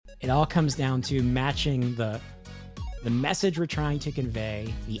It all comes down to matching the message we're trying to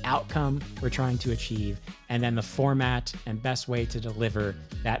convey, the outcome we're trying to achieve, and then the format and best way to deliver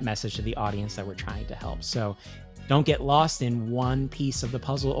that message to the audience that we're trying to help. So don't get lost in one piece of the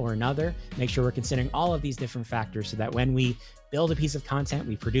puzzle or another. Make sure we're considering all of these different factors so that when we build a piece of content,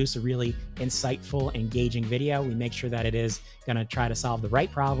 we produce a really insightful, engaging video, we make sure that it is going to try to solve the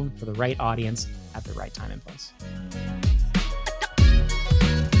right problem for the right audience at the right time and place.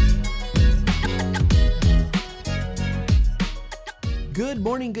 Good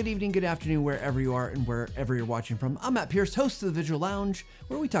morning, good evening, good afternoon, wherever you are and wherever you're watching from. I'm Matt Pierce, host of the Visual Lounge,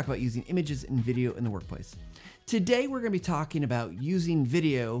 where we talk about using images and video in the workplace. Today, we're going to be talking about using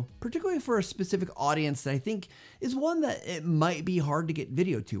video, particularly for a specific audience that I think is one that it might be hard to get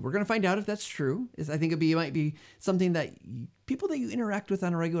video to. We're going to find out if that's true. I think it might be something that people that you interact with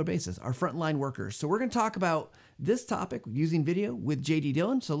on a regular basis are frontline workers. So we're going to talk about this topic, using video, with JD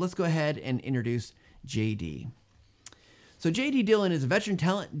Dillon. So let's go ahead and introduce JD. So JD Dillon is a veteran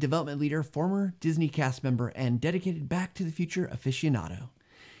talent development leader, former Disney cast member, and dedicated Back to the Future aficionado.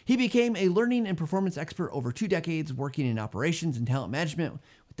 He became a learning and performance expert over 2 decades, working in operations and talent management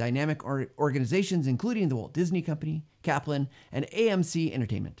with dynamic organizations including the Walt Disney Company, Kaplan, and AMC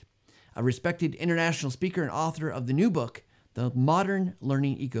Entertainment. A respected international speaker and author of the new book, The Modern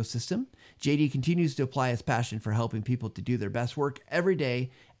Learning Ecosystem, JD continues to apply his passion for helping people to do their best work every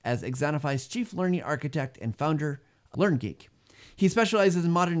day as Axonify's chief learning architect and founder, LearnGeek. He specializes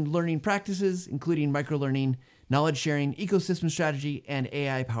in modern learning practices, including microlearning, knowledge sharing, ecosystem strategy, and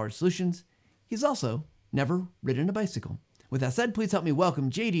AI-powered solutions. He's also never ridden a bicycle. With that said, please help me welcome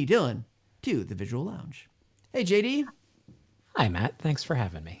JD Dillon to the Visual Lounge. Hey, JD. Hi, Matt. Thanks for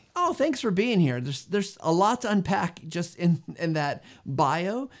having me. Oh, thanks for being here. There's a lot to unpack just in that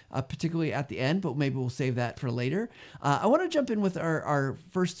bio, particularly at the end, but maybe we'll save that for later. I want to jump in with our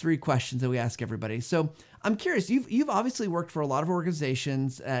first 3 questions that we ask everybody. So I'm curious, you've obviously worked for a lot of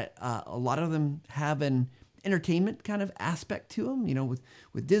organizations. A lot of them have an entertainment kind of aspect to them, you know,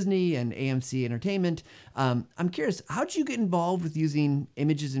 with Disney and AMC Entertainment. I'm curious, how did you get involved with using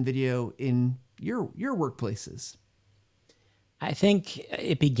images and video in your workplaces? I think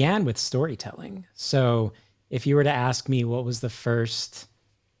it began with storytelling. So if you were to ask me what was the first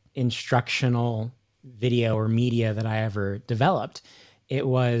instructional video or media that I ever developed, it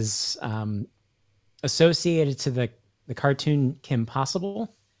was associated to the cartoon Kim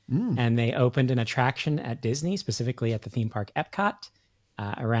Possible. And they opened an attraction at Disney, specifically at the theme park Epcot,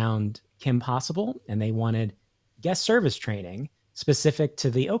 around Kim Possible. And they wanted guest service training specific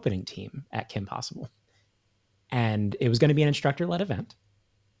to the opening team at Kim Possible. And it was going to be an instructor-led event.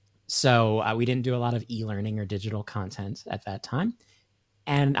 So we didn't do a lot of e-learning or digital content at that time.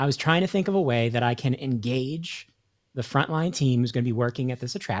 And I was trying to think of a way that I can engage the frontline team who's going to be working at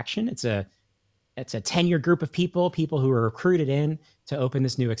this attraction. It's a tenured group of people who were recruited in to open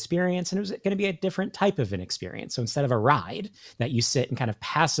this new experience. And it was going to be a different type of an experience. So instead of a ride that you sit and kind of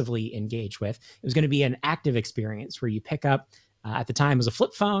passively engage with, it was going to be an active experience where you pick up, at the time it was a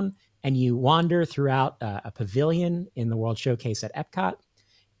flip phone, and you wander throughout a pavilion in the World Showcase at Epcot,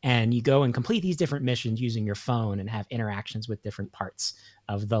 and you go and complete these different missions using your phone and have interactions with different parts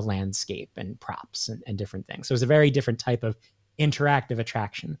of the landscape and props and different things. So it's a very different type of interactive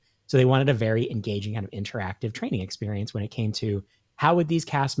attraction. So they wanted a very engaging kind of interactive training experience when it came to how would these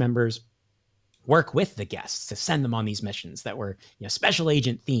cast members work with the guests to send them on these missions that were, you know, special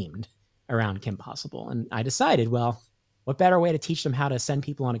agent themed around Kim Possible. And I decided, well, what better way to teach them how to send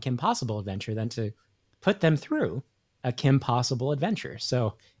people on a Kim Possible adventure than to put them through a Kim Possible adventure?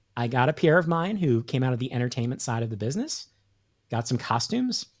 So I got a peer of mine who came out of the entertainment side of the business, got some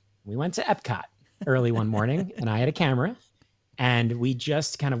costumes. We went to Epcot early one morning and I had a camera, and we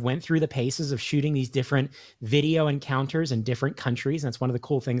just kind of went through the paces of shooting these different video encounters in different countries. And that's one of the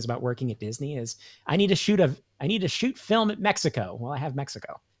cool things about working at Disney is I need to shoot film at Mexico. Well, I have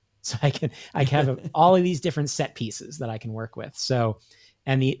Mexico. So I can have all of these different set pieces that I can work with. So,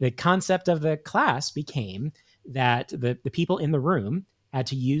 and the concept of the class became that the people in the room had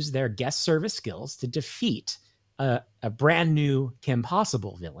to use their guest service skills to defeat a brand new Kim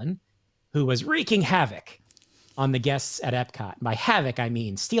Possible villain who was wreaking havoc on the guests at Epcot. By havoc, I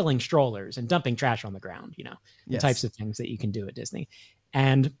mean stealing strollers and dumping trash on the ground, you know, the types of things that you can do at Disney.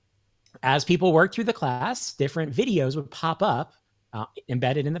 And as people worked through the class, different videos would pop up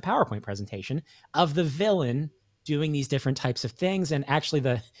embedded in the PowerPoint presentation of the villain doing these different types of things. And actually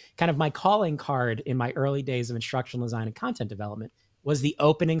the kind of my calling card in my early days of instructional design and content development was the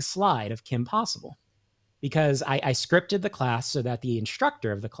opening slide of Kim Possible, because I scripted the class so that the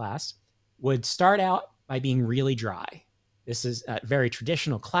instructor of the class would start out by being really dry This is a very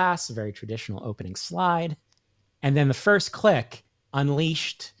traditional class, a very traditional opening slide. And then the first click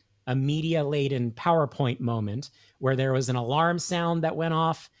unleashed a media-laden PowerPoint moment where there was an alarm sound that went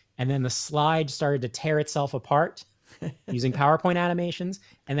off, and then the slide started to tear itself apart using PowerPoint animations,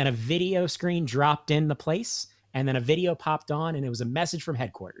 and then a video screen dropped into place, and then a video popped on, and it was a message from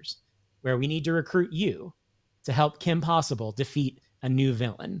headquarters where we need to recruit you to help Kim Possible defeat a new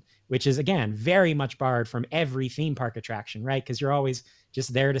villain, which is, again, very much borrowed from every theme park attraction, right? Because you're always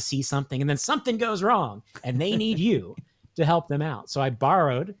just there to see something, and then something goes wrong, and they need you to help them out. So I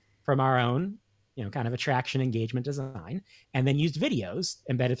borrowed from our own, kind of attraction engagement design, and then used videos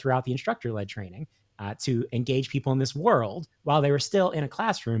embedded throughout the instructor-led training to engage people in this world while they were still in a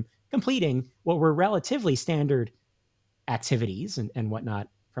classroom completing what were relatively standard activities and whatnot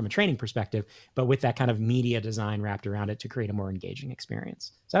from a training perspective, but with that kind of media design wrapped around it to create a more engaging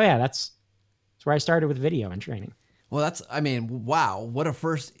experience. So yeah, that's where I started with video and training. Well, wow, what a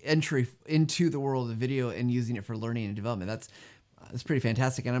first entry into the world of video and using it for learning and development. That's pretty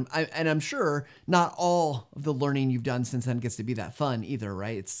fantastic. And I'm sure not all of the learning you've done since then gets to be that fun either,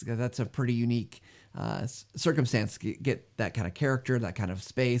 right? That's a pretty unique circumstance to get that kind of character, that kind of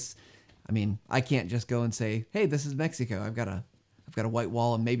space. I mean, I can't just go and say, hey, this is Mexico. I've got a white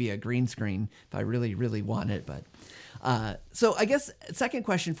wall and maybe a green screen if I really, really want it. But so I guess second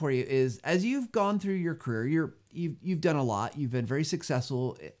question for you is, as you've gone through your career, you've done a lot. You've been very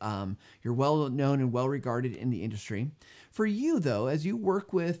successful. You're well known and well regarded in the industry. For you, though, as you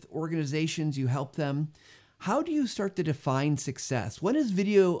work with organizations, you help them, how do you start to define success? When is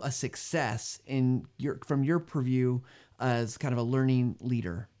video a success from your purview as kind of a learning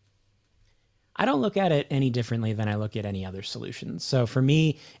leader? I don't look at it any differently than I look at any other solution. So for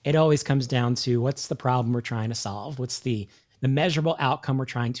me, it always comes down to what's the problem we're trying to solve? What's the measurable outcome we're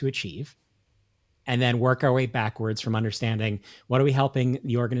trying to achieve? And then work our way backwards from understanding what are we helping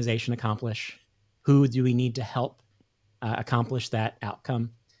the organization accomplish? Who do we need to help accomplish that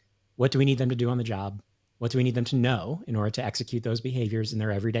outcome? What do we need them to do on the job? What do we need them to know in order to execute those behaviors in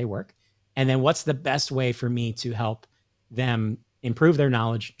their everyday work? And then what's the best way for me to help them improve their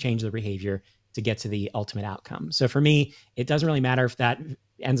knowledge, change their behavior to get to the ultimate outcome? So for me, it doesn't really matter if that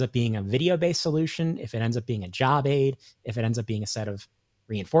ends up being a video-based solution, if it ends up being a job aid, if it ends up being a set of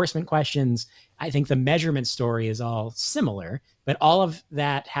reinforcement questions. I think the measurement story is all similar, but all of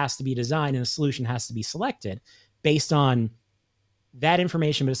that has to be designed and the solution has to be selected based on that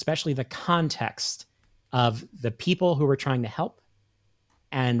information, but especially the context of the people who we're trying to help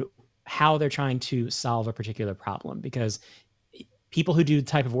and how they're trying to solve a particular problem. Because people who do the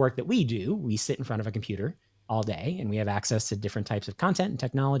type of work that we do, we sit in front of a computer all day and we have access to different types of content and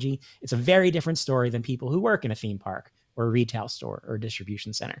technology. It's a very different story than people who work in a theme park or a retail store or a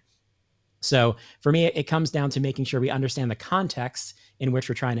distribution center. So for me, it comes down to making sure we understand the context in which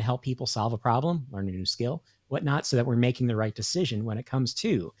we're trying to help people solve a problem, learn a new skill, whatnot, so that we're making the right decision when it comes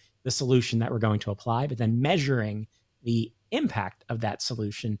to the solution that we're going to apply. But then measuring the impact of that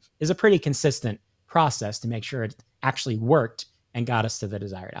solution is a pretty consistent process to make sure it actually worked and got us to the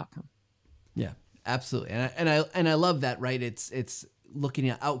desired outcome. Yeah, absolutely. And I love that, right? It's looking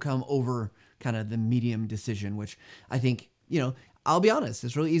at outcome over kind of the medium decision, which I think, I'll be honest,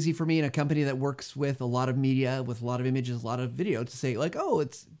 it's really easy for me in a company that works with a lot of media, with a lot of images, a lot of video, to say like, oh,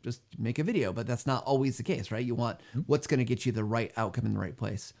 it's just make a video, but that's not always the case, right? You want what's going to get you the right outcome in the right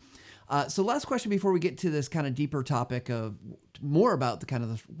place. So last question before we get to this kind of deeper topic of more about the kind of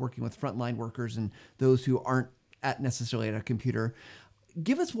the working with frontline workers and those who aren't necessarily at a computer.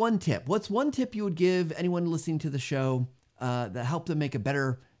 Give us one tip. What's one tip you would give anyone listening to the show that helped them make a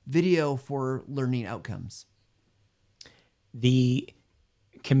better video for learning outcomes? The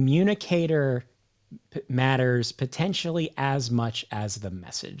communicator matters potentially as much as the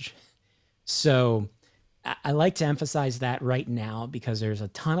message. So I like to emphasize that right now because there's a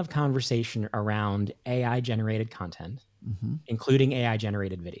ton of conversation around AI-generated content, including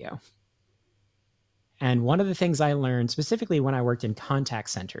AI-generated video. And one of the things I learned, specifically when I worked in contact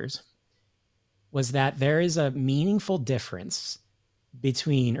centers, was that there is a meaningful difference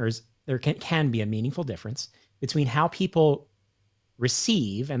between, or there can be a meaningful difference between how people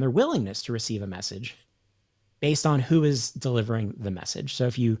receive and their willingness to receive a message based on who is delivering the message. So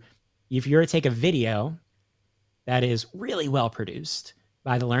if you were to take a video that is really well produced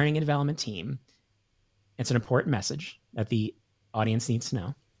by the learning and development team, it's an important message that the audience needs to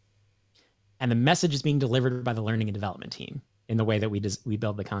know. And the message is being delivered by the learning and development team in the way that we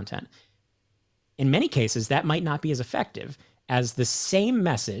build the content. In many cases, that might not be as effective as the same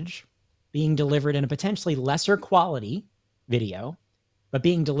message being delivered in a potentially lesser quality video but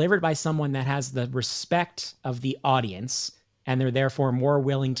being delivered by someone that has the respect of the audience and they're therefore more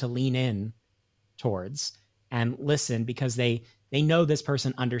willing to lean in towards and listen because they know this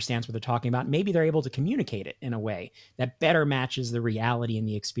person understands what they're talking about. Maybe they're able to communicate it in a way that better matches the reality and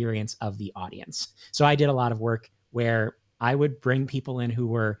the experience of the audience. So I did a lot of work where I would bring people in who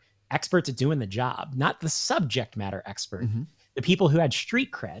were experts at doing the job, not the subject matter expert. Mm-hmm. The people who had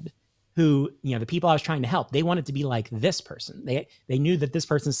street cred, who, the people I was trying to help, they wanted to be like this person. They knew that this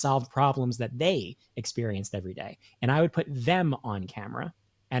person solved problems that they experienced every day. And I would put them on camera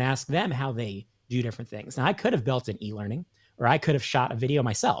and ask them how they do different things. Now, I could have built an e-learning, or I could have shot a video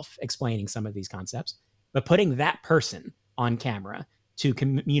myself explaining some of these concepts, but putting that person on camera to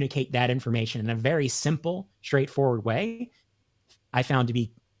communicate that information in a very simple, straightforward way, I found to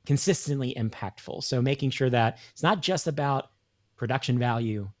be consistently impactful. So making sure that it's not just about production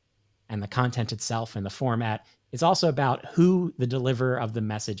value and the content itself and the format, it's also about who the deliverer of the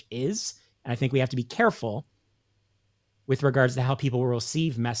message is. And I think we have to be careful with regards to how people will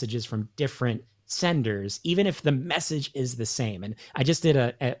receive messages from different senders, even if the message is the same. And I just did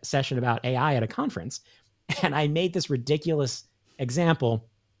a session about AI at a conference, and I made this ridiculous example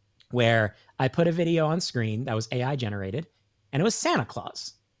where I put a video on screen that was AI generated, and it was Santa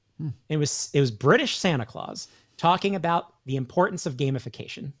Claus. It was British Santa Claus talking about the importance of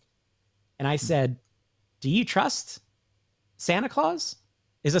gamification. And I said, "Do you trust Santa Claus?"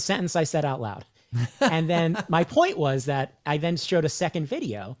 is a sentence I said out loud. And then my point was that I then showed a second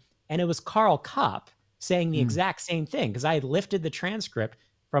video, and it was Carl Kopp saying the exact same thing, because I had lifted the transcript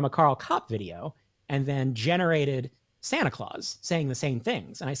from a Carl Kopp video and then generated Santa Claus saying the same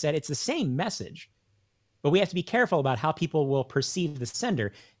things. And I said, it's the same message, but we have to be careful about how people will perceive the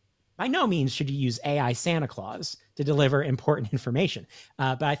sender. By no means should you use AI Santa Claus to deliver important information.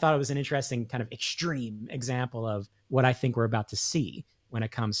 But I thought it was an interesting kind of extreme example of what I think we're about to see when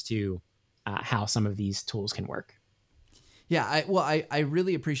it comes to how some of these tools can work. Yeah, I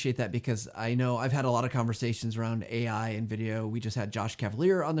really appreciate that, because I know I've had a lot of conversations around AI and video. We just had Josh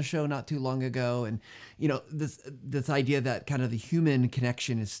Cavalier on the show not too long ago, and this idea that kind of the human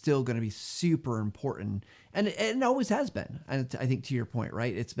connection is still going to be super important, and it always has been. And I think, to your point,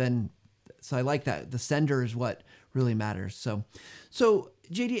 right? It's been. So I like that the sender is what really matters. So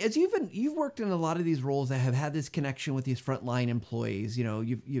JD, as you've worked in a lot of these roles that have had this connection with these frontline employees.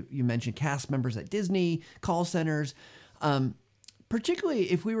 You mentioned cast members at Disney, call centers.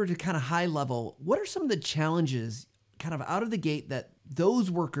 Particularly if we were to kind of high level, what are some of the challenges kind of out of the gate that those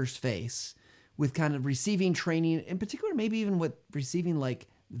workers face with kind of receiving training, in particular, maybe even with receiving like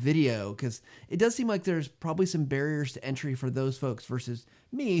video? Because it does seem like there's probably some barriers to entry for those folks versus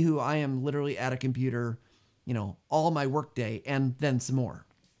me, who I am literally at a computer, all my workday and then some more.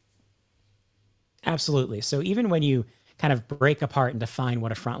 Absolutely. So even when you kind of break apart and define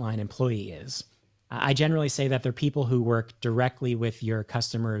what a frontline employee is, I generally say that they're people who work directly with your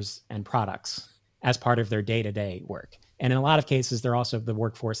customers and products as part of their day-to-day work. And in a lot of cases, they're also the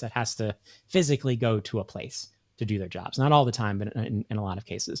workforce that has to physically go to a place to do their jobs. Not all the time, but in a lot of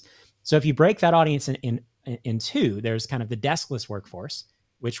cases. So if you break that audience in two, there's kind of the deskless workforce,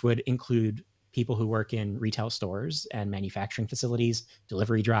 which would include people who work in retail stores and manufacturing facilities,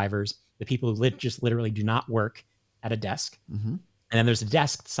 delivery drivers, the people who just literally do not work at a desk. Mm-hmm. And then there's the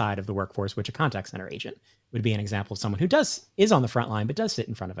desk side of the workforce, which a contact center agent would be an example of someone who is on the front line, but does sit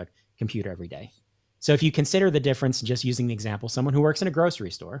in front of a computer every day. So if you consider the difference, just using the example, someone who works in a grocery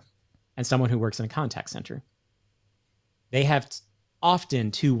store and someone who works in a contact center, they have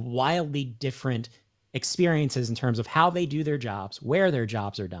often two wildly different experiences in terms of how they do their jobs, where their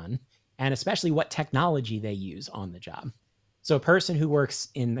jobs are done, and especially what technology they use on the job. So a person who works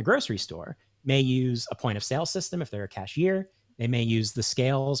in the grocery store may use a point of sale system if they're a cashier. They may use the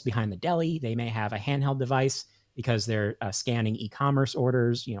scales behind the deli. They may have a handheld device because they're scanning e-commerce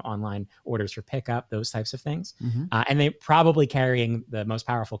orders, online orders for pickup, those types of things. Mm-hmm. And they're probably carrying the most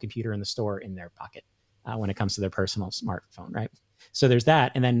powerful computer in the store in their pocket when it comes to their personal smartphone, right? So there's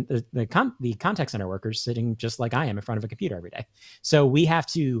that. And then the contact center workers sitting just like I am in front of a computer every day. So we have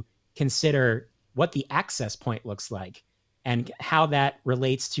to consider what the access point looks like and how that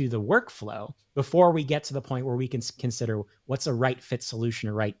relates to the workflow before we get to the point where we can consider what's a right fit solution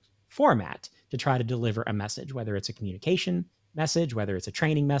or right format to try to deliver a message, whether it's a communication message, whether it's a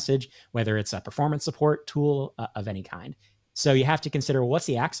training message, whether it's a performance support tool of any kind. So you have to consider what's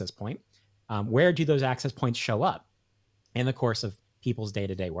the access point? Where do those access points show up in the course of people's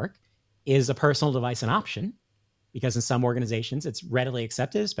day-to-day work? Is a personal device an option? Because in some organizations, it's readily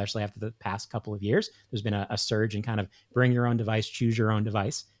accepted, especially after the past couple of years. There's been a surge in kind of bring your own device, choose your own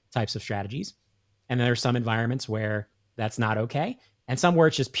device types of strategies. And then there are some environments where that's not okay. And some where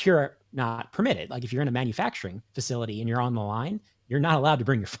it's just pure not permitted. Like if you're in a manufacturing facility and you're on the line, you're not allowed to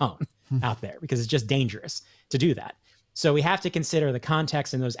bring your phone out there because it's just dangerous to do that. So we have to consider the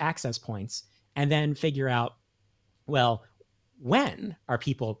context and those access points and then figure out, well, when are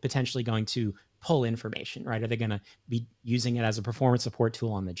people potentially going to pull information, right? Are they going to be using it as a performance support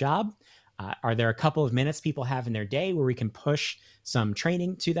tool on the job? Are there a couple of minutes people have in their day where we can push some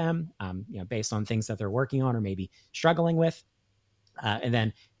training to them, based on things that they're working on or maybe struggling with? And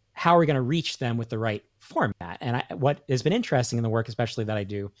then how are we going to reach them with the right format? And what has been interesting in the work, especially that I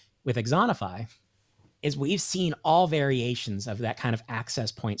do with Axonify, is we've seen all variations of that kind of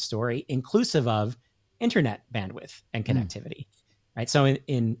access point story, inclusive of internet bandwidth and connectivity, right? So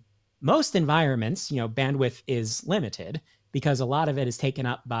in most environments, bandwidth is limited because a lot of it is taken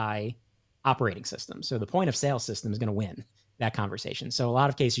up by operating systems. So the point of sale system is going to win that conversation. So a lot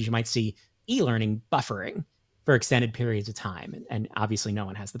of cases you might see e-learning buffering for extended periods of time. And obviously no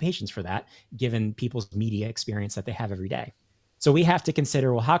one has the patience for that given people's media experience that they have every day. So we have to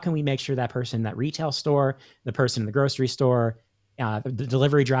consider, well, how can we make sure that person in that retail store, the person in the grocery store, the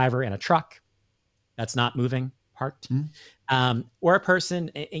delivery driver in a truck that's not moving, parked, or a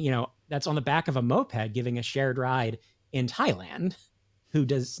person, that's on the back of a moped giving a shared ride in Thailand who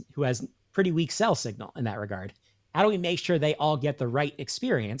has pretty weak cell signal in that regard. How do we make sure they all get the right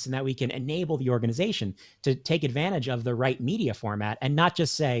experience and that we can enable the organization to take advantage of the right media format and not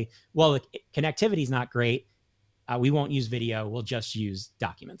just say, well, the connectivity is not great. We won't use video. We'll just use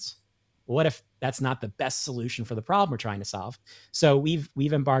documents. What if that's not the best solution for the problem we're trying to solve? So we've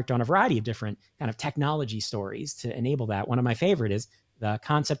embarked on a variety of different kind of technology stories to enable that. One of my favorite is the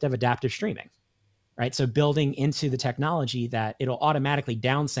concept of adaptive streaming, right? So building into the technology that it'll automatically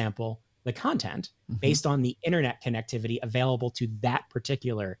downsample the content based on the internet connectivity available to that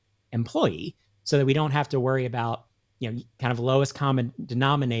particular employee so that we don't have to worry about, kind of lowest common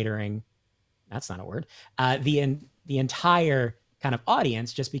denominatoring, that's not a word, the entire kind of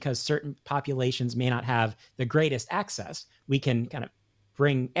audience, just because certain populations may not have the greatest access. We can kind of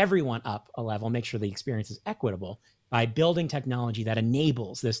bring everyone up a level, make sure the experience is equitable by building technology that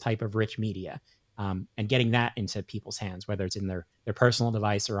enables this type of rich media. And getting that into people's hands, whether it's in their personal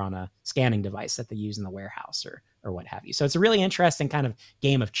device or on a scanning device that they use in the warehouse or what have you. So it's a really interesting kind of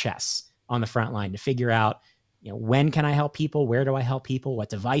game of chess on the front line to figure out, when can I help people? Where do I help people? What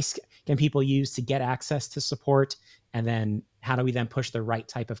device can people use to get access to support? And then how do we then push the right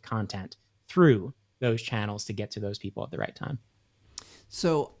type of content through those channels to get to those people at the right time?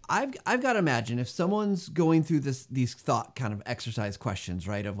 So I've got to imagine if someone's going through these thought kind of exercise questions,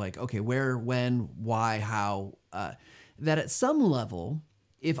 right? Of like, okay, where, when, why, how, that at some level,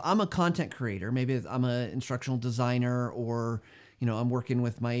 if I'm a content creator, maybe I'm an instructional designer or, I'm working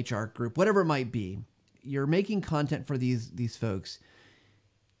with my HR group, whatever it might be, you're making content for these folks,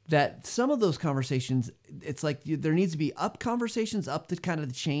 that some of those conversations, it's like there needs to be up conversations up the kind of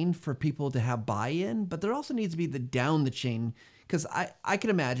the chain for people to have buy-in, but there also needs to be the down the chain. Because I can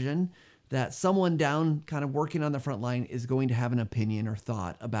imagine that someone down kind of working on the front line is going to have an opinion or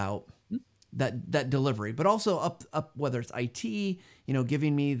thought about that delivery, but also up whether it's IT,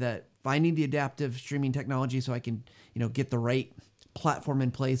 giving me finding the adaptive streaming technology so I can, get the right platform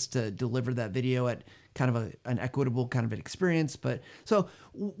in place to deliver that video at kind of an equitable kind of an experience. But so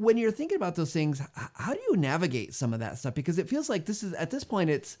when you're thinking about those things, how do you navigate some of that stuff? Because it feels like at this point,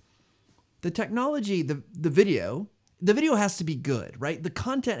 it's the technology, the video. The video has to be good, right? The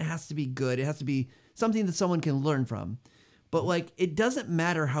content has to be good. It has to be something that someone can learn from. But it doesn't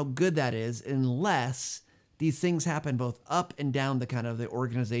matter how good that is unless these things happen both up and down the kind of the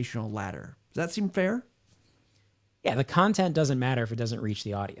organizational ladder. Does that seem fair? Yeah, the content doesn't matter if it doesn't reach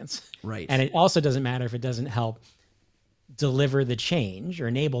the audience. Right. And it also doesn't matter if it doesn't help deliver the change or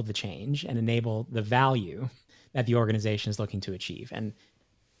enable the change and enable the value that the organization is looking to achieve. And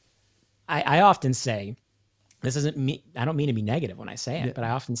I often say, this isn't me, I don't mean to be negative when I say it, but I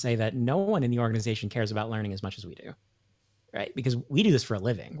often say that no one in the organization cares about learning as much as we do, right? Because we do this for a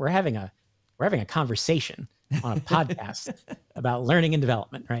living. We're having a conversation on a podcast about learning and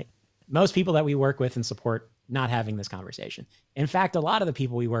development, right? Most people that we work with and support not having this conversation. In fact, a lot of the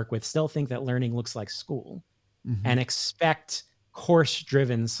people we work with still think that learning looks like school and expect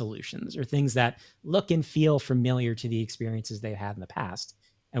course-driven solutions or things that look and feel familiar to the experiences they've had in the past.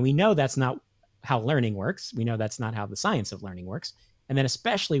 And we know that's not how learning works. We know that's not how the science of learning works. And then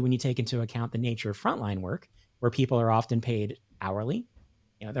especially when you take into account the nature of frontline work, where people are often paid hourly,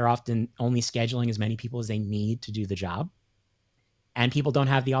 they're often only scheduling as many people as they need to do the job. And people don't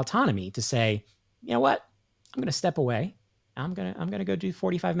have the autonomy to say, you know what, I'm going to step away. I'm going to go do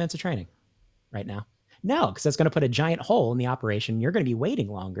 45 minutes of training right now. No, because that's going to put a giant hole in the operation. You're going to be waiting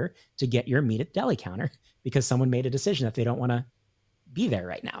longer to get your meat at the deli counter because someone made a decision that they don't want to be there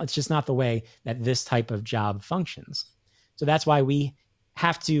right now. It's just not the way that this type of job functions. So that's why we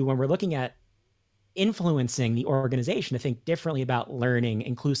have to, when we're looking at influencing the organization, to think differently about learning,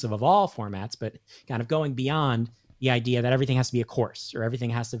 inclusive of all formats, but kind of going beyond the idea that everything has to be a course or everything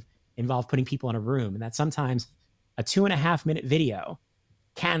has to involve putting people in a room, and that sometimes a 2.5 minute video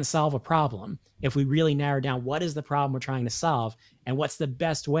can solve a problem if we really narrow down what is the problem we're trying to solve and what's the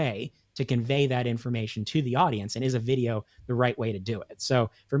best way to convey that information to the audience, and is a video the right way to do it.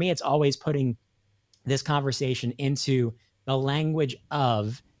 So for me, it's always putting this conversation into the language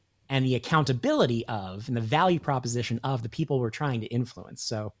of and the accountability of and the value proposition of the people we're trying to influence.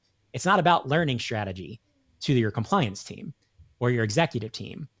 So it's not about learning strategy to your compliance team or your executive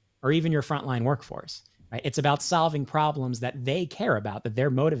team or even your frontline workforce, right? It's about solving problems that they care about, that they're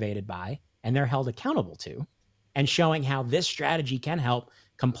motivated by, and they're held accountable to, and showing how this strategy can help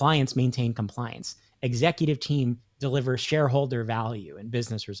compliance maintain compliance. Executive team deliver shareholder value and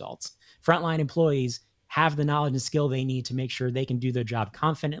business results. Frontline employees have the knowledge and skill they need to make sure they can do their job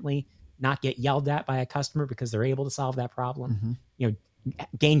confidently, not get yelled at by a customer because they're able to solve that problem,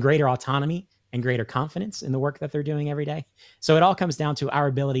 gain greater autonomy and greater confidence in the work that they're doing every day. So it all comes down to our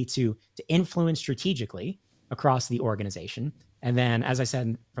ability to influence strategically across the organization. And then, as I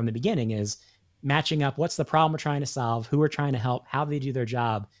said from the beginning, is matching up what's the problem we're trying to solve, who we're trying to help, how they do their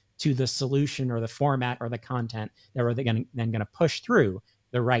job to the solution or the format or the content that we're then going to push through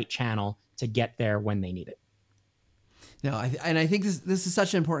the right channel to get there when they need it. No, I think this is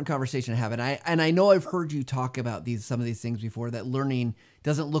such an important conversation to have, and I know I've heard you talk about some of these things before. That learning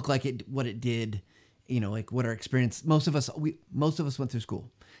doesn't look like what it did, like what our experience. Most of us went through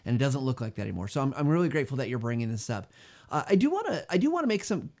school, and it doesn't look like that anymore. So I'm really grateful that you're bringing this up. I do want to make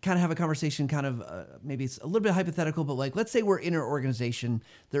some kind of have a conversation, kind of maybe it's a little bit hypothetical, but like let's say we're in our organization,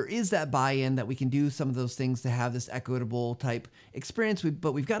 there is that buy-in that we can do some of those things to have this equitable type experience.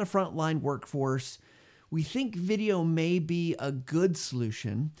 But we've got a frontline workforce. We think video may be a good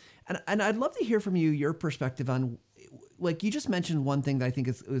solution. And I'd love to hear from you, your perspective on, like you just mentioned one thing that I think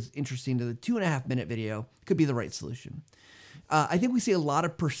was interesting, to the 2.5 minute video could be the right solution. I think we see a lot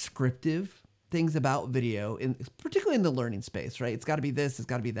of prescriptive things about video, particularly in the learning space, right? It's got to be this, it's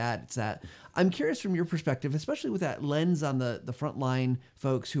got to be that, it's that. I'm curious from your perspective, especially with that lens on the frontline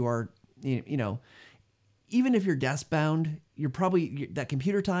folks who are, even if you're desk bound, you're probably, that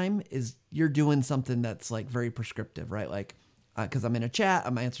computer time is, you're doing something that's like very prescriptive, right? Like, because I'm in a chat,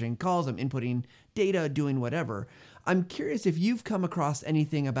 I'm answering calls, I'm inputting data, doing whatever. I'm curious if you've come across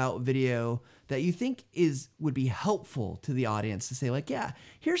anything about video that you think would be helpful to the audience to say like, yeah,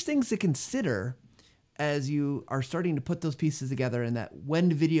 here's things to consider as you are starting to put those pieces together, and that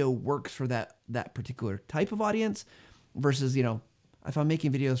when video works for that particular type of audience versus, if I'm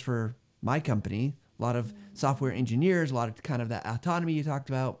making videos for my company, a lot of software engineers, a lot of kind of that autonomy you talked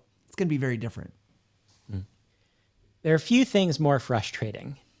about, it's going to be very different. There are few things more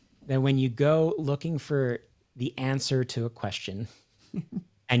frustrating than when you go looking for the answer to a question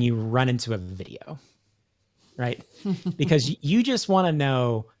and you run into a video, right? Because you just want to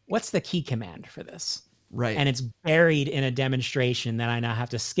know what's the key command for this. Right. And it's buried in a demonstration that I now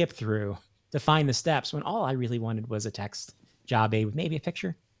have to skip through to find the steps, when all I really wanted was a text job aid with maybe a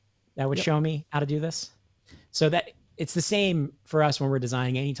picture that would show me how to do this. So that it's the same for us when we're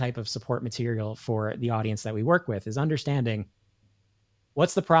designing any type of support material for the audience that we work with, is understanding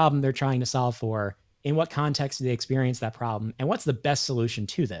what's the problem they're trying to solve for, in what context do they experience that problem, and what's the best solution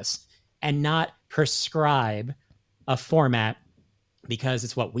to this, and not prescribe a format because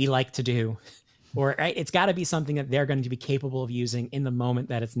it's what we like to do, or right? It's got to be something that they're going to be capable of using in the moment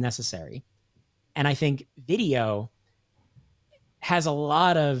that it's necessary. And I think video has a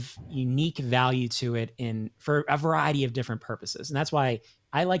lot of unique value to it for a variety of different purposes. And that's why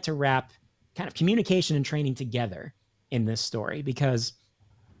I like to wrap kind of communication and training together in this story, because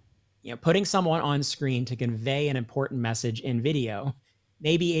putting someone on screen to convey an important message in video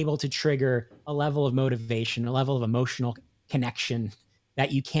may be able to trigger a level of motivation, a level of emotional connection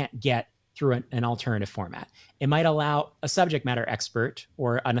that you can't get through an alternative format. It might allow a subject matter expert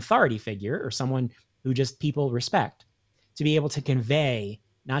or an authority figure or someone who just people respect to be able to convey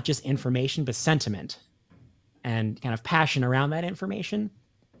not just information, but sentiment and kind of passion around that information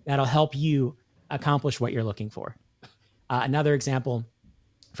that'll help you accomplish what you're looking for. Another example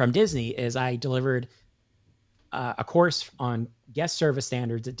from Disney is I delivered a course on guest service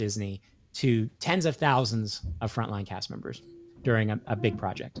standards at Disney to tens of thousands of frontline cast members during a big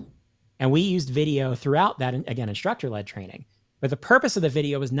project. And we used video throughout that, again, instructor-led training, But the purpose of the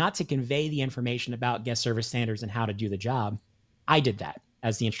video was not to convey the information about guest service standards and how to do the job. I did that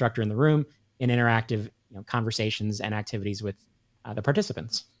as the instructor in the room in interactive conversations and activities with the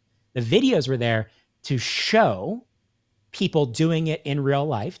participants. The videos were there to show people doing it in real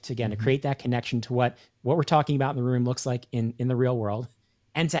life, to create that connection to what we're talking about in the room looks like in the real world,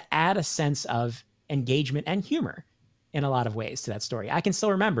 and to add a sense of engagement and humor in a lot of ways to that story. I can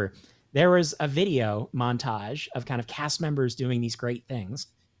still remember there was a video montage of kind of cast members doing these great things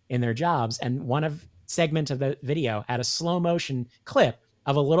in their jobs, and one segment of the video had a slow motion clip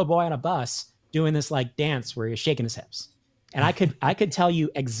of a little boy on a bus doing this like dance where he was shaking his hips. And I could tell you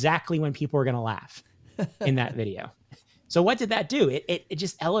exactly when people were going to laugh in that video. So what did that do? It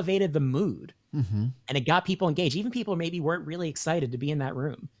just elevated the mood, and it got people engaged. Even people maybe weren't really excited to be in that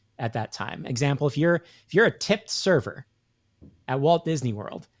room at that time. Example, if you're a tipped server at Walt Disney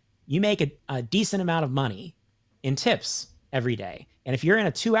World, you make a decent amount of money in tips every day. And if you're in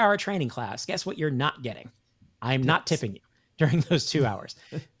a 2-hour training class, guess what you're not getting? I'm not tipping you during those 2 hours.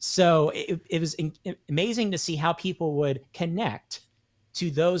 So it was amazing to see how people would connect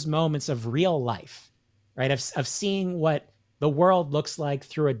to those moments of real life, right? Of seeing what the world looks like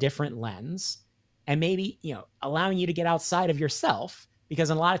through a different lens, and maybe, allowing you to get outside of yourself, because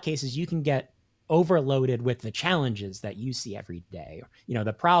in a lot of cases you can get overloaded with the challenges that you see every day, or,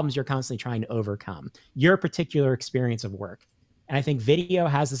 the problems you're constantly trying to overcome, your particular experience of work. And I think video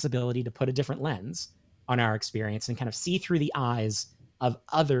has this ability to put a different lens on our experience and kind of see through the eyes of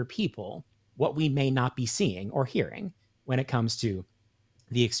other people what we may not be seeing or hearing when it comes to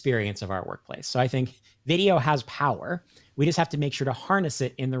the experience of our workplace. So I think video has power. We just have to make sure to harness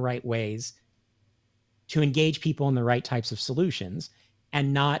it in the right ways to engage people in the right types of solutions,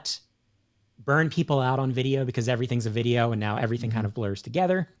 and not burn people out on video because everything's a video and now everything kind of blurs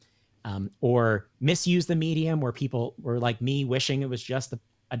together, or misuse the medium where people were like me wishing it was just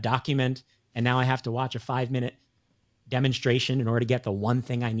a document, and now I have to watch a 5-minute demonstration in order to get the one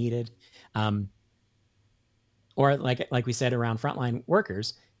thing I needed. Or like we said around frontline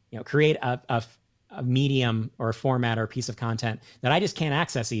workers, create a medium or a format or a piece of content that I just can't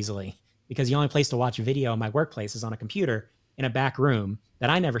access easily, because the only place to watch a video in my workplace is on a computer in a back room that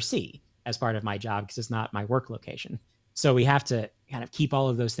I never see as part of my job because it's not my work location. So we have to kind of keep all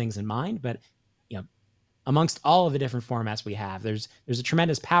of those things in mind. But amongst all of the different formats we have, there's a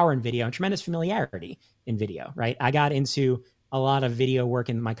tremendous power in video and tremendous familiarity in video, right? I got into a lot of video work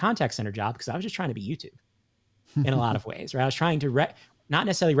in my contact center job because I was just trying to be YouTube in a lot of ways, right? I was trying to not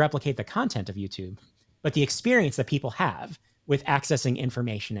necessarily replicate the content of YouTube, but the experience that people have with accessing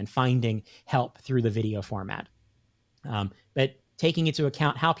information and finding help through the video format. But taking into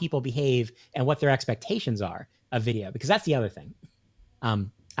account how people behave and what their expectations are of video, because that's the other thing.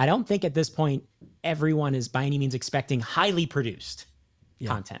 I don't think at this point everyone is by any means expecting highly produced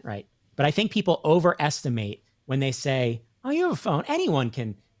content, right? But I think people overestimate when they say, oh, you have a phone, anyone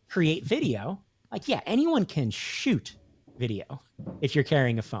can create video. Like, yeah, anyone can shoot video if you're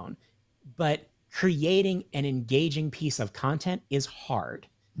carrying a phone, but creating an engaging piece of content is hard.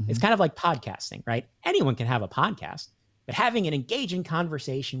 It's kind of like podcasting, right? Anyone can have a podcast, but having an engaging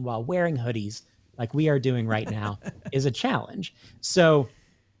conversation while wearing hoodies like we are doing right now is a challenge. So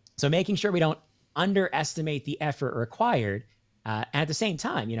making sure we don't underestimate the effort required, at the same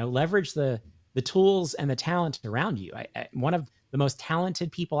time, leverage the tools and the talent around you. One of the most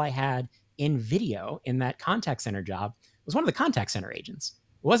talented people I had in video in that contact center job was one of the contact center agents.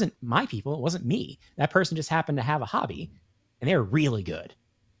 It wasn't my people. It wasn't me. That person just happened to have a hobby, and they were really good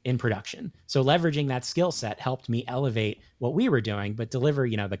in production. So leveraging that skill set helped me elevate what we were doing, but deliver,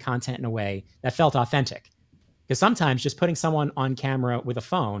 the content in a way that felt authentic. Because sometimes just putting someone on camera with a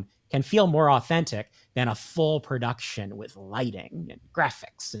phone can feel more authentic than a full production with lighting and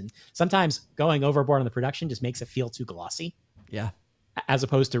graphics. And sometimes going overboard on the production just makes it feel too glossy. Yeah. As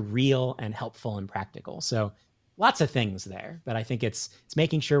opposed to real and helpful and practical. So lots of things there, but I think it's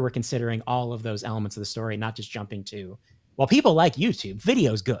making sure we're considering all of those elements of the story, not just jumping to, well, people like YouTube,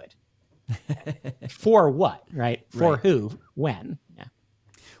 video's good. For what, right? For who, when? Yeah.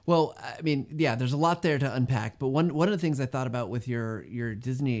 Well, I mean, yeah, there's a lot there to unpack, but one of the things I thought about with your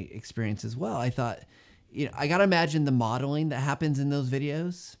Disney experience as well, I thought, I got to imagine the modeling that happens in those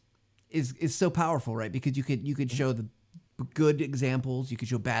videos is so powerful, right? Because you could show the good examples, you could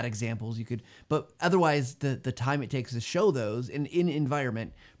show bad examples, but otherwise the time it takes to show those in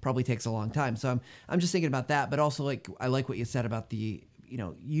environment probably takes a long time. So I'm just thinking about that, but also I like what you said about the,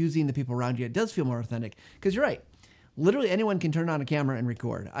 using the people around you. It does feel more authentic, because you're right. Literally anyone can turn on a camera and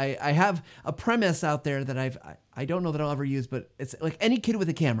record. I have a premise out there that I don't know that I'll ever use, but it's like any kid with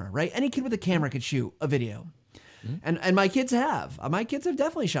a camera, right? Any kid with a camera could shoot a video. And my kids have. My kids have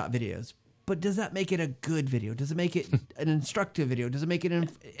definitely shot videos. But does that make it a good video? Does it make it an instructive video? Does it make it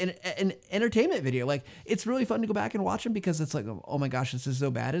an entertainment video? Like, it's really fun to go back and watch them because it's like, oh my gosh, this is so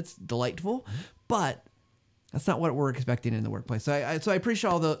bad. It's delightful. But that's not what we're expecting in the workplace. So I appreciate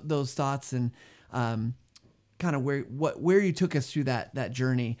all those thoughts and kind of where you took us through that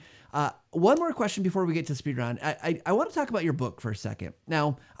journey. One more question before we get to speed round. I want to talk about your book for a second.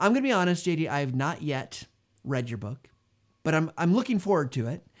 Now, I'm going to be honest, JD, I have not yet read your book, but I'm looking forward to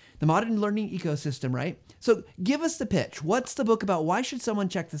it. The Modern Learning Ecosystem, right? So give us the pitch. What's the book about? Why should someone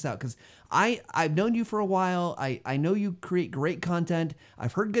check this out? Because I've known you for a while. I know you create great content.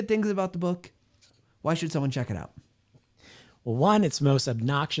 I've heard good things about the book. Why should someone check it out? Well, one, it's the most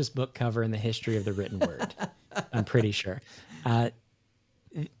obnoxious book cover in the history of the written word. I'm pretty sure.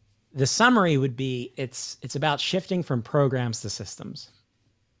 The summary would be it's about shifting from programs to systems.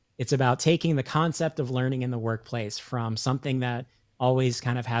 It's about taking the concept of learning in the workplace from something that always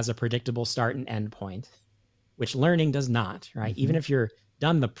kind of has a predictable start and end point, which learning does not, right? Even if you're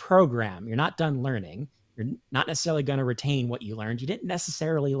done the program, you're not done learning. You're not necessarily going to retain what you learned. You didn't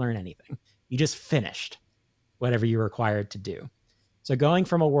necessarily learn anything. You just finished whatever you were required to do. So going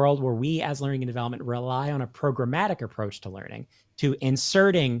from a world where we as learning and development rely on a programmatic approach to learning to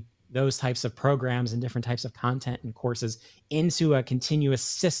inserting those types of programs and different types of content and courses into a continuous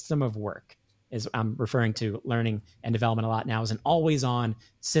system of work, is I'm referring to learning and development a lot now as an always on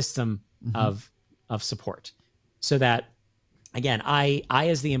system of support. So that, again, I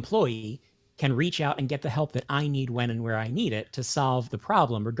as the employee can reach out and get the help that I need when and where I need it to solve the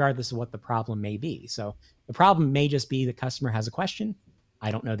problem, regardless of what the problem may be. So the problem may just be the customer has a question.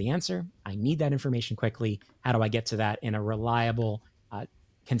 I don't know the answer. I need that information quickly. How do I get to that in a reliable,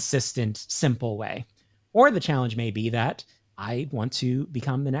 consistent, simple way? Or the challenge may be that I want to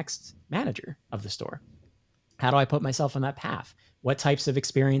become the next manager of the store. How do I put myself on that path? What types of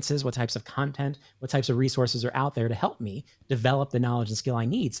experiences, what types of content, what types of resources are out there to help me develop the knowledge and skill I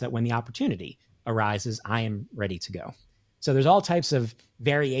need so that when the opportunity arises, I am ready to go. So there's all types of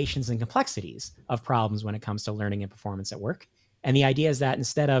variations and complexities of problems when it comes to learning and performance at work. And the idea is that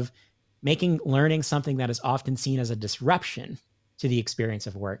instead of making learning something that is often seen as a disruption to the experience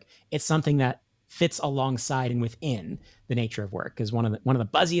of work, it's something that fits alongside and within the nature of work. Because one of the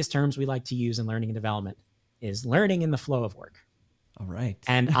buzziest terms we like to use in learning and development is learning in the flow of work. All right.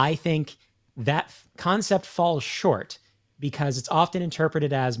 And I think that concept falls short because it's often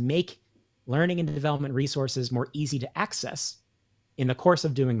interpreted as make learning and development resources more easy to access in the course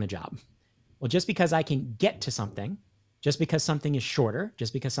of doing the job. Well, just because I can get to something, just because something is shorter,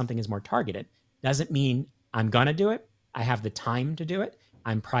 just because something is more targeted, doesn't mean I'm going to do it. I have the time to do it.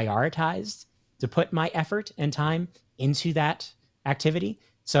 I'm prioritized to put my effort and time into that activity.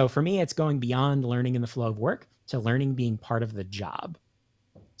 So for me, it's going beyond learning in the flow of work to learning being part of the job.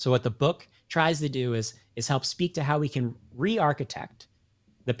 So what the book tries to do is help speak to how we can re-architect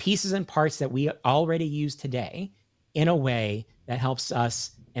the pieces and parts that we already use today in a way that helps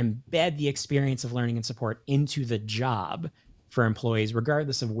us embed the experience of learning and support into the job for employees,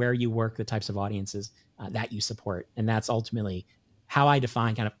 regardless of where you work, the types of audiences that you support. And that's ultimately how I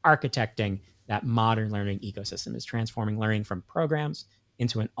define kind of architecting that modern learning ecosystem, is transforming learning from programs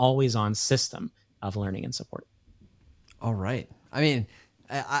into an always-on system of learning and support. All right. I mean,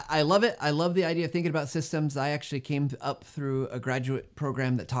 I love it. I love the idea of thinking about systems. I actually came up through a graduate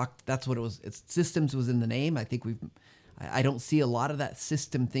program that talked, that's what it was. It's systems was in the name. I think I don't see a lot of that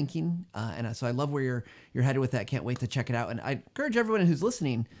system thinking. And so I love where you're headed with that. Can't wait to check it out. And I encourage everyone who's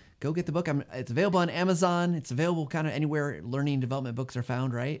listening, go get the book. It's available on Amazon. It's available kind of anywhere learning and development books are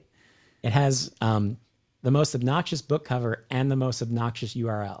found, right? It has the most obnoxious book cover and the most obnoxious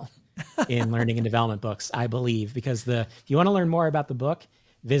URL in learning and development books, I believe, because if you want to learn more about the book,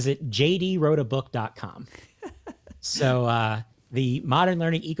 visit jdwroteabook.com. So the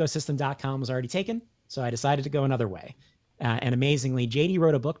modernlearningecosystem.com was already taken, so I decided to go another way. And amazingly,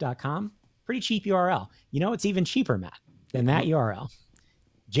 jdwroteabook.com, pretty cheap URL. You know, it's even cheaper, Matt, than that URL.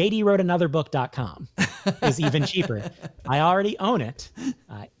 jdwroteanothebook.com is even cheaper. I already own it.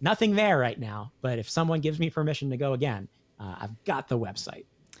 Nothing there right now, but if someone gives me permission to go again, I've got the website.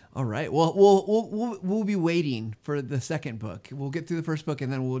 All right. Well, we'll be waiting for the second book. We'll get through the first book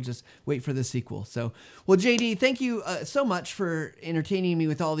and then we'll just wait for the sequel. So, well, JD, thank you so much for entertaining me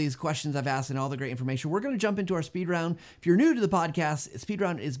with all these questions I've asked and all the great information. We're going to jump into our speed round. If you're new to the podcast, speed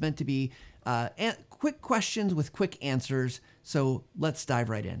round is meant to be quick questions with quick answers. So let's dive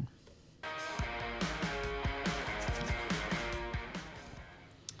right in.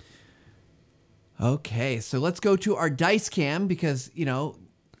 Okay, so let's go to our dice cam because, you know,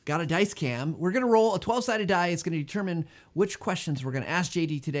 got a dice cam. We're going to roll a 12-sided die. It's going to determine which questions we're going to ask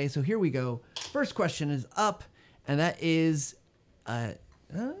JD today. So here we go. First question is up, and that is,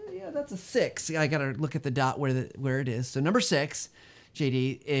 that's a 6. I got to look at the dot where it is. So number 6,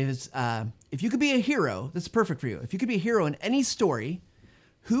 JD, is if you could be a hero, this is perfect for you. If you could be a hero in any story,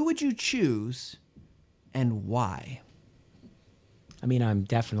 who would you choose and why? I mean, I'm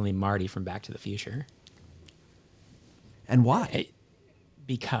definitely Marty from Back to the Future. And why?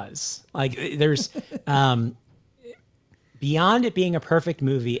 Because like there's beyond it being a perfect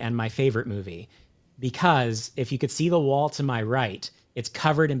movie and my favorite movie, because if you could see the wall to my right, it's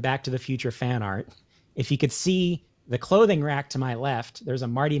covered in Back to the Future fan art. If you could see the clothing rack to my left, there's a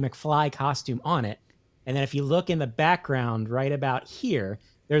Marty McFly costume on it. And then if you look in the background right about here,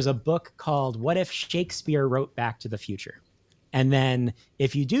 there's a book called What If Shakespeare Wrote Back to the Future? And then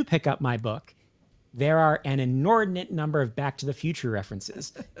if you do pick up my book, there are an inordinate number of Back to the Future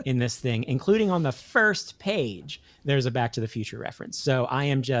references in this thing, including on the first page, there's a Back to the Future reference. So I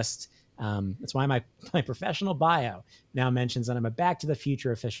am just, that's why my professional bio now mentions that I'm a Back to the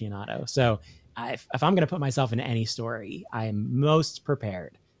Future aficionado. So if I'm going to put myself in any story, I am most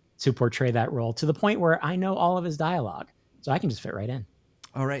prepared to portray that role to the point where I know all of his dialogue. So I can just fit right in.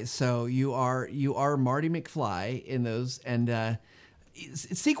 All right, so you are Marty McFly in those, and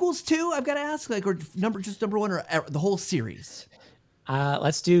sequels too. I've got to ask, like, or number one, or the whole series.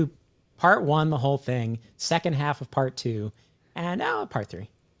 Let's do part 1, the whole thing, second half of part 2, and part 3.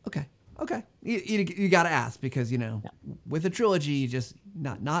 Okay. You got to ask because with a trilogy, you just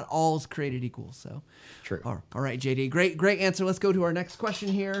not all is created equal. So true. All right, JD, great answer. Let's go to our next question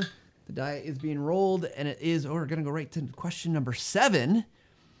here. The die is being rolled, and we're gonna go right to question number 7.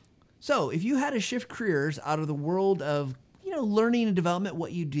 So, if you had to shift careers out of the world of, learning and development,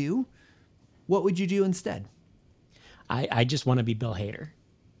 what you do, what would you do instead? I just want to be Bill Hader.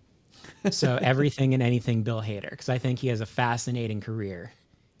 So everything and anything Bill Hader, because I think he has a fascinating career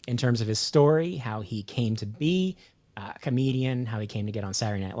in terms of his story, how he came to be a comedian, how he came to get on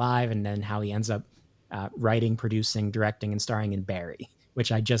Saturday Night Live, and then how he ends up writing, producing, directing, and starring in Barry,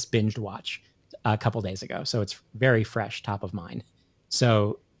 which I just binged watch a couple days ago. So it's very fresh, top of mind.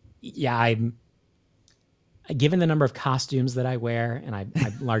 So yeah, I'm given the number of costumes that I wear, and I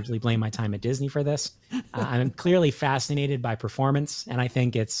largely blame my time at Disney for this. I'm clearly fascinated by performance, and I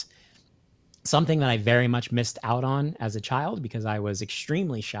think it's something that I very much missed out on as a child because I was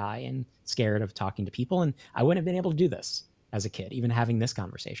extremely shy and scared of talking to people, and I wouldn't have been able to do this as a kid, even having this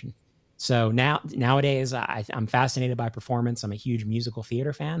conversation. So nowadays, I'm fascinated by performance. I'm a huge musical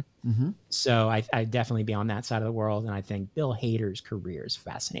theater fan. Mm-hmm. So I'd definitely be on that side of the world. And I think Bill Hader's career is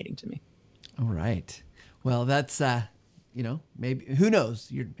fascinating to me. All right. Well, that's, maybe, who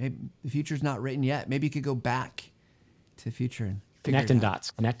knows? Maybe the future's not written yet. Maybe you could go back to the future and connecting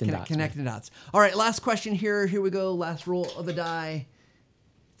dots. Connecting dots. All right. Last question here. Here we go. Last roll of the die.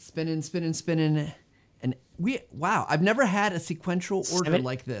 Spinning. And wow, I've never had a sequential order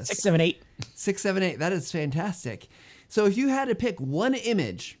like this. 6, 7, 8. 6, 7, 8. That is fantastic. So if you had to pick one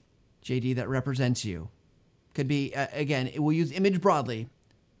image, JD, that represents you, could be, again, we'll use image broadly.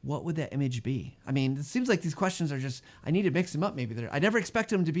 What would that image be? I mean, it seems like these questions are just, I need to mix them up maybe. I never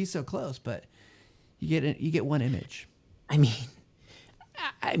expected them to be so close, but you get one image. I mean,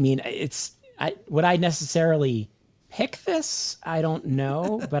 would I necessarily pick this? I don't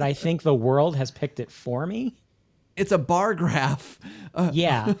know, but I think the world has picked it for me. It's a bar graph.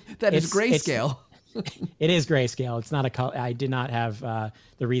 Yeah. That is grayscale. It is grayscale. It's not a color. I did not have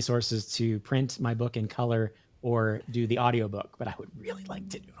the resources to print my book in color or do the audiobook, but I would really like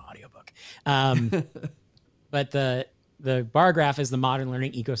to do an audiobook. But the bar graph is the modern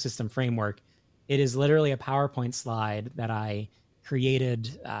learning ecosystem framework. It is literally a PowerPoint slide that I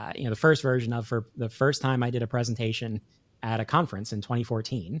created, the first version of for the first time I did a presentation at a conference in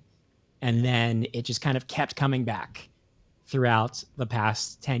 2014. And then it just kind of kept coming back throughout the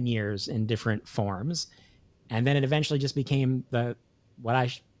past 10 years in different forms. And then it eventually just became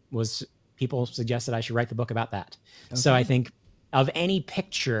people suggested I should write the book about that. Okay. So I think of any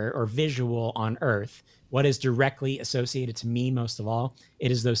picture or visual on Earth, what is directly associated to me most of all,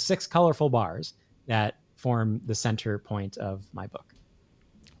 it is those 6 colorful bars that form the center point of my book.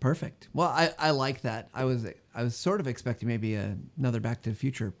 Perfect. Well, I like that. I was sort of expecting maybe another Back to the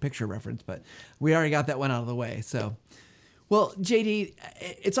Future picture reference, but we already got that one out of the way. So, well, JD,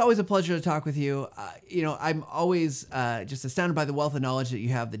 it's always a pleasure to talk with you. I'm always just astounded by the wealth of knowledge that you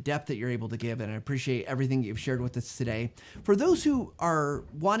have, the depth that you're able to give, and I appreciate everything you've shared with us today. For those who are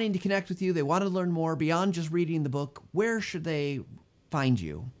wanting to connect with you, they want to learn more beyond just reading the book, where should they find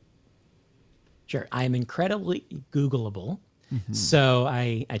you? Sure. I am incredibly Googleable. So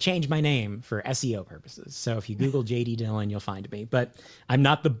I changed my name for SEO purposes. So if you Google JD Dillon, you'll find me. But I'm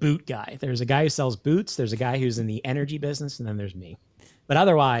not the boot guy. There's a guy who sells boots. There's a guy who's in the energy business, and then there's me. But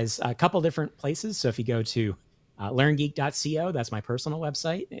otherwise, a couple different places. So if you go to learngeek.co, that's my personal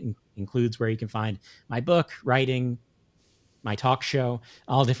website. It includes where you can find my book, writing, my talk show,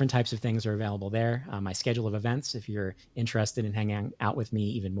 all different types of things are available there. My schedule of events, if you're interested in hanging out with me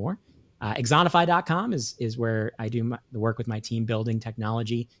even more. Exonify.com is where I do the work with my team building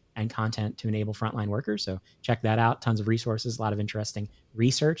technology and content to enable frontline workers. So check that out. Tons of resources, a lot of interesting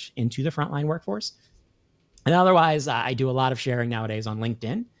research into the frontline workforce. And otherwise, I do a lot of sharing nowadays on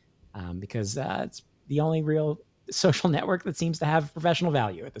LinkedIn because it's the only real social network that seems to have professional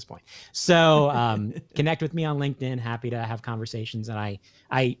value at this point. So connect with me on LinkedIn. Happy to have conversations. And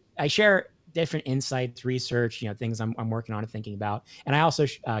I share different insights, research, things I'm working on and thinking about. And I also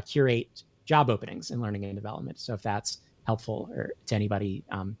curate job openings in learning and development. So if that's helpful to anybody,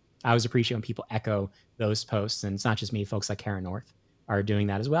 I always appreciate when people echo those posts. And it's not just me, folks like Karen North are doing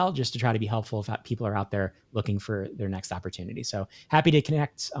that as well, just to try to be helpful if people are out there looking for their next opportunity. So happy to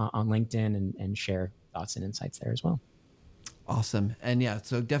connect on LinkedIn and share thoughts and insights there as well. Awesome. And yeah,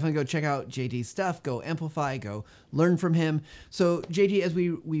 so definitely go check out JD's stuff, go amplify, go learn from him. So JD, as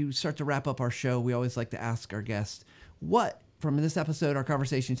we start to wrap up our show, we always like to ask our guests, what from this episode, our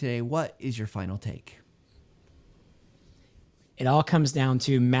conversation today, what is your final take? It all comes down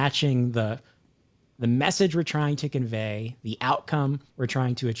to matching the message we're trying to convey, the outcome we're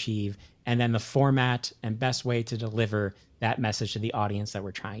trying to achieve, and then the format and best way to deliver that message to the audience that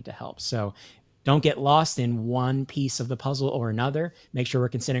we're trying to help. So don't get lost in one piece of the puzzle or another. Make sure we're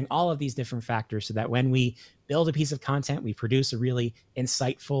considering all of these different factors so that when we build a piece of content, we produce a really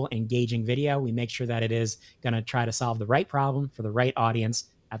insightful, engaging video. We make sure that it is going to try to solve the right problem for the right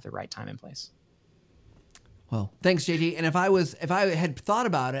audience at the right time and place. Well, thanks, JD. And if I had thought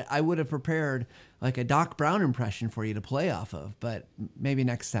about it, I would have prepared like a Doc Brown impression for you to play off of. But maybe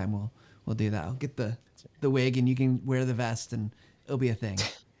next time we'll do that. I'll get the wig and you can wear the vest and it'll be a thing.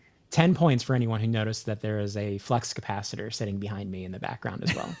 10 points for anyone who noticed that there is a flux capacitor sitting behind me in the background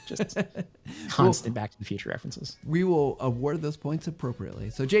as well. Just constant Back to the Future references. We will award those points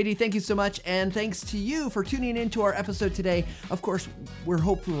appropriately. So JD, thank you so much. And thanks to you for tuning into our episode today. Of course, we're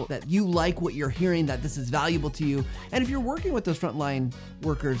hopeful that you like what you're hearing, that this is valuable to you. And if you're working with those frontline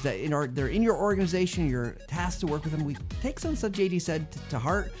workers that they're in your organization, you're tasked to work with them, we take some stuff JD said to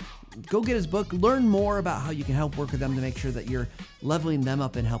heart. Go get his book, learn more about how you can help work with them to make sure that you're leveling them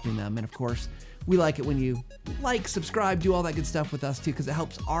up and helping them. And of course, we like it when you like, subscribe, do all that good stuff with us too, because it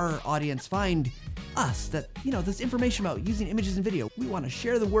helps our audience find us, that, this information about using images and video. We want to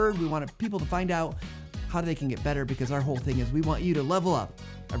share the word. We want people to find out how they can get better, because our whole thing is we want you to level up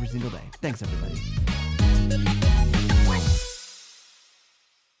every single day. Thanks, everybody.